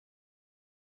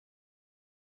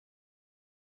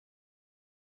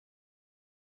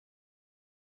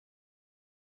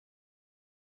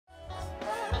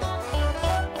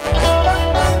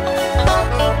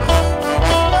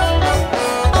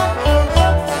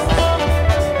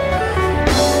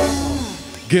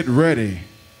Get ready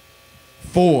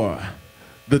for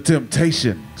the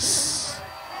Temptations.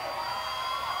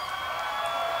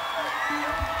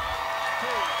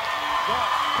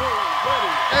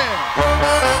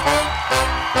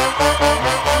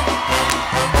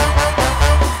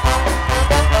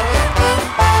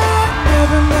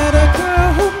 Never met a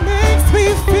girl who makes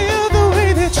me feel the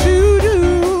way that you do.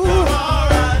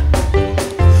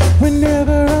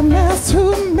 Whenever I'm asked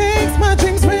who makes my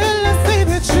dreams real, I say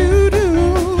that you do.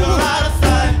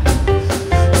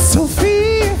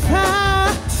 Sophie, if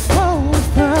I fall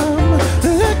from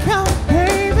the count,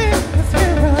 baby, 'cause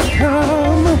here I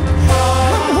come.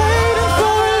 I'm waiting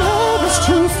for a love that's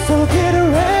true, so get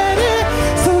ready,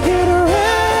 so get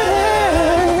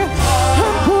ready.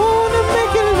 I'm gonna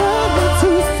make you love me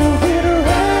too, so get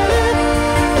ready,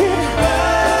 get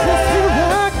ready, 'cause here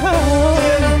I come. On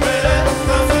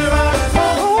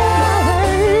my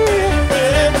way.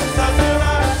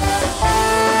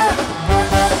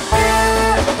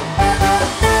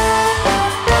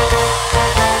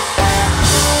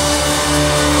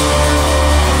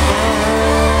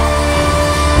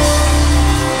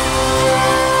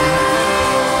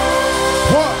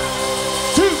 One,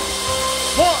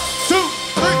 two,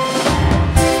 three.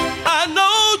 I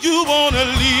know you wanna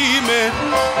leave me,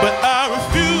 but I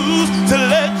refuse to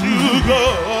let you go.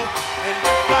 And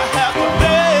if I have to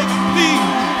beg and plead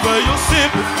for your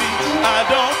sympathy, I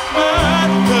don't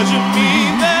mind, 'cause you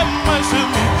mean that much to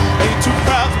me. Ain't too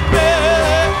proud to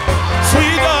beg,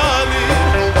 sweet darling,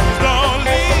 please don't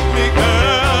leave me,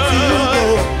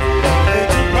 girl. Ain't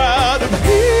too proud to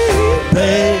plead,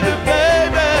 baby,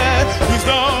 baby, please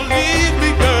don't leave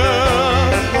me, girl.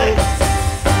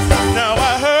 Now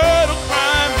I heard a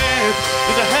crime man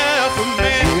is a half a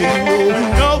man with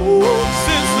no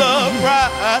sense of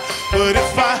pride. But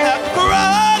if I have to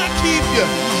cry to keep you,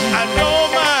 I know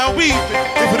my weeping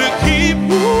if it'll keep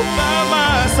you by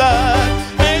my side.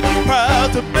 Ain't you proud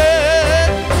to beg,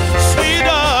 sweet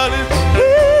darling,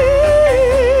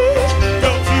 please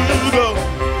don't you go.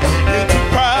 Ain't you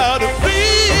proud to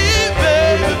please,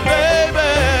 baby, baby,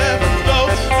 please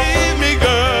don't leave me,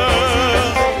 girl.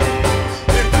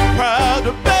 Ain't you proud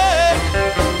to beg,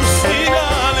 sweet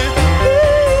darling,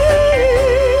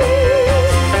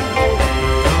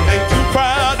 ain't you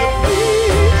proud to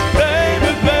please,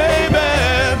 baby, baby,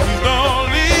 please don't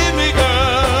leave me,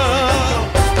 girl.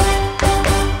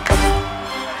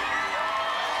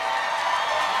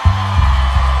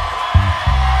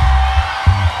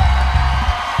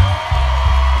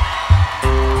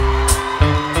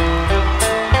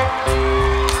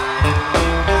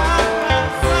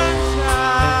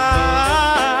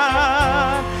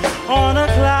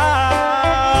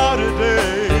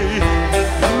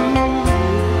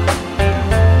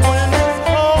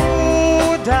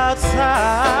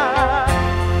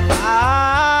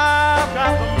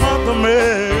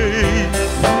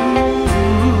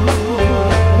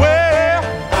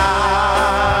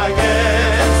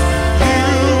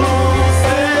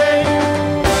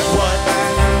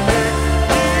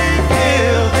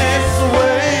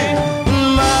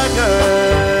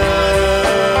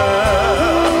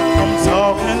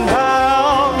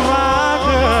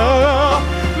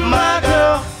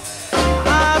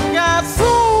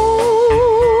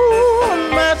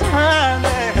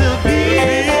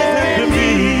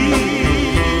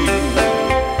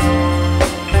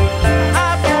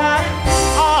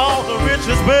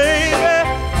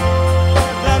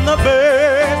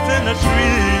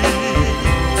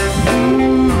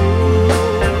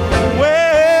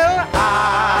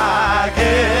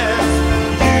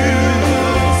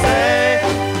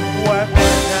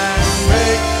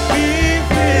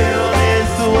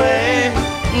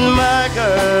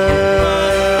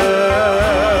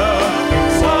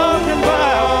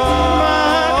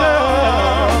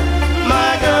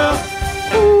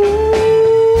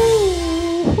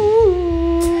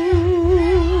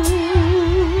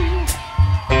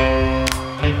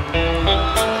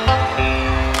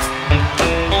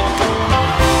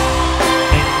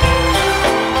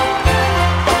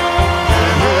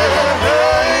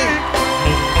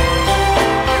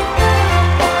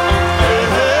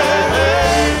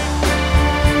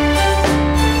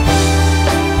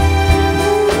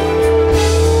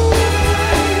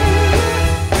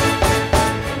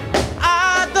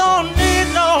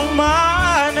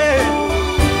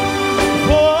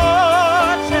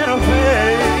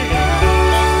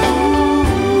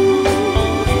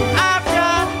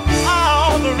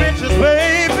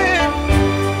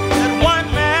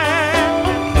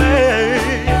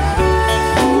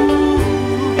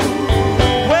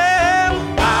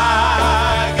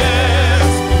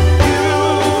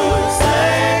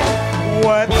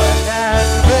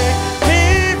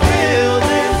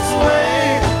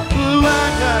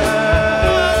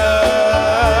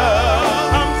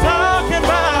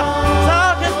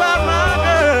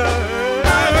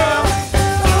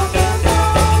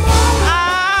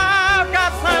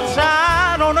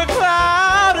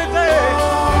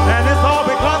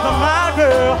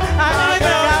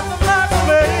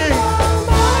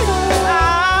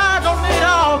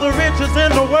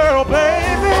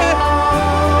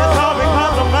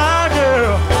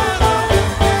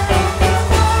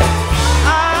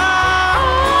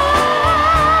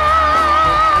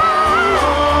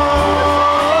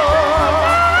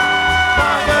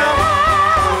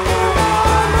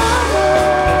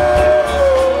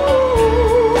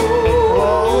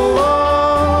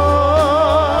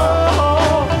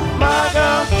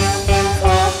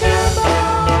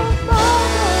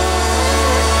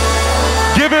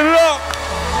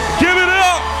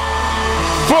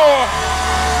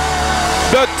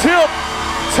 The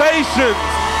Temptations.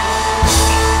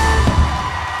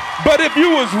 But if you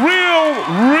was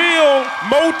real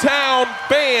Motown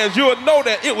fans, you would know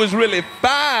that it was really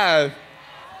 5.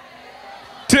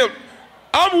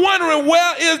 I'm wondering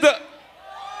where is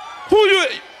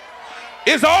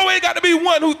it's always got to be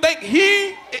one who think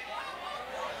is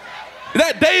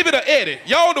that David or Eddie?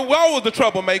 Y'all was the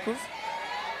troublemakers.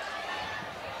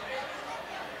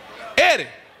 Eddie.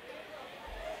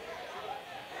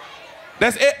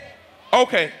 That's it.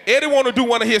 Okay, Eddie want to do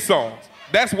one of his songs.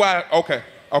 That's why, okay.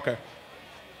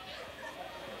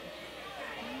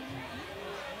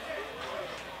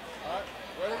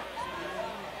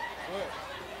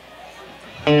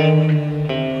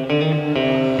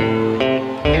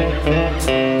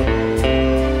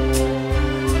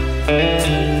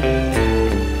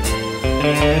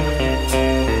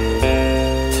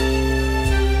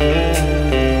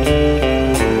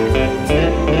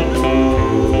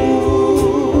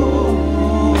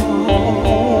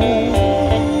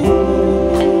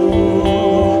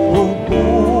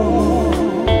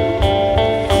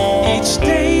 Each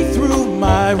day through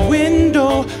my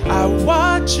window, I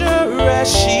watch her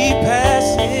as she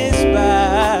passes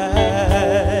by.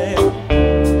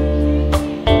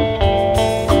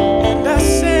 And I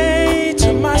say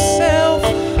to myself,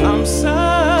 I'm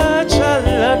such a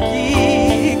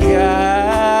lucky guy.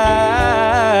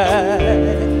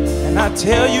 And I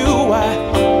tell you why.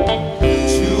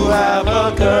 To have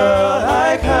a girl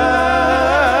like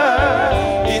her,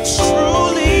 it's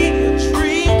truly a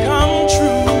dream come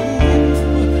true.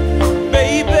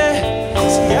 Baby,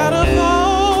 see, out of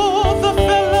all the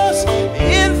fellas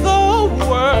in the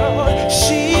world,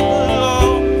 she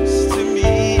belongs to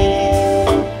me.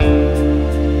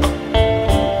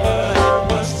 But it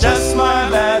was just my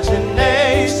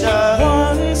imagination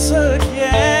once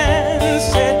again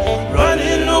said,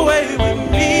 running away with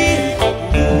me.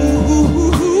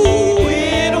 Ooh,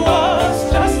 it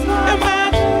was just my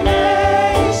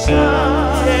imagination,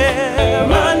 yeah,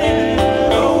 running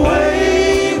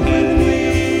away with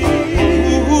me.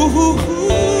 Ooh,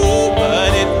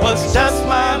 but it was just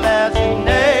my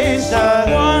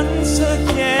imagination once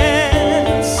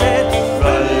again said,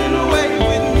 running away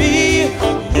with me.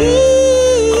 Ooh,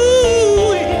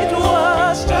 it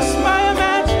was just my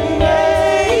imagination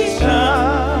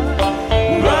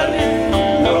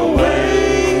running away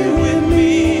with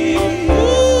me.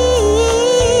 Ooh,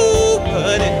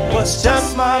 but it was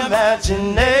just my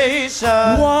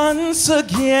imagination once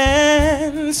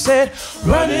again said,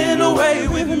 running away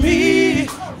with me.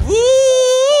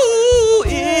 Ooh,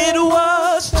 it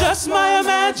was just my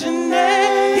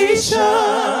imagination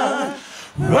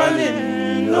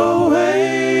running away.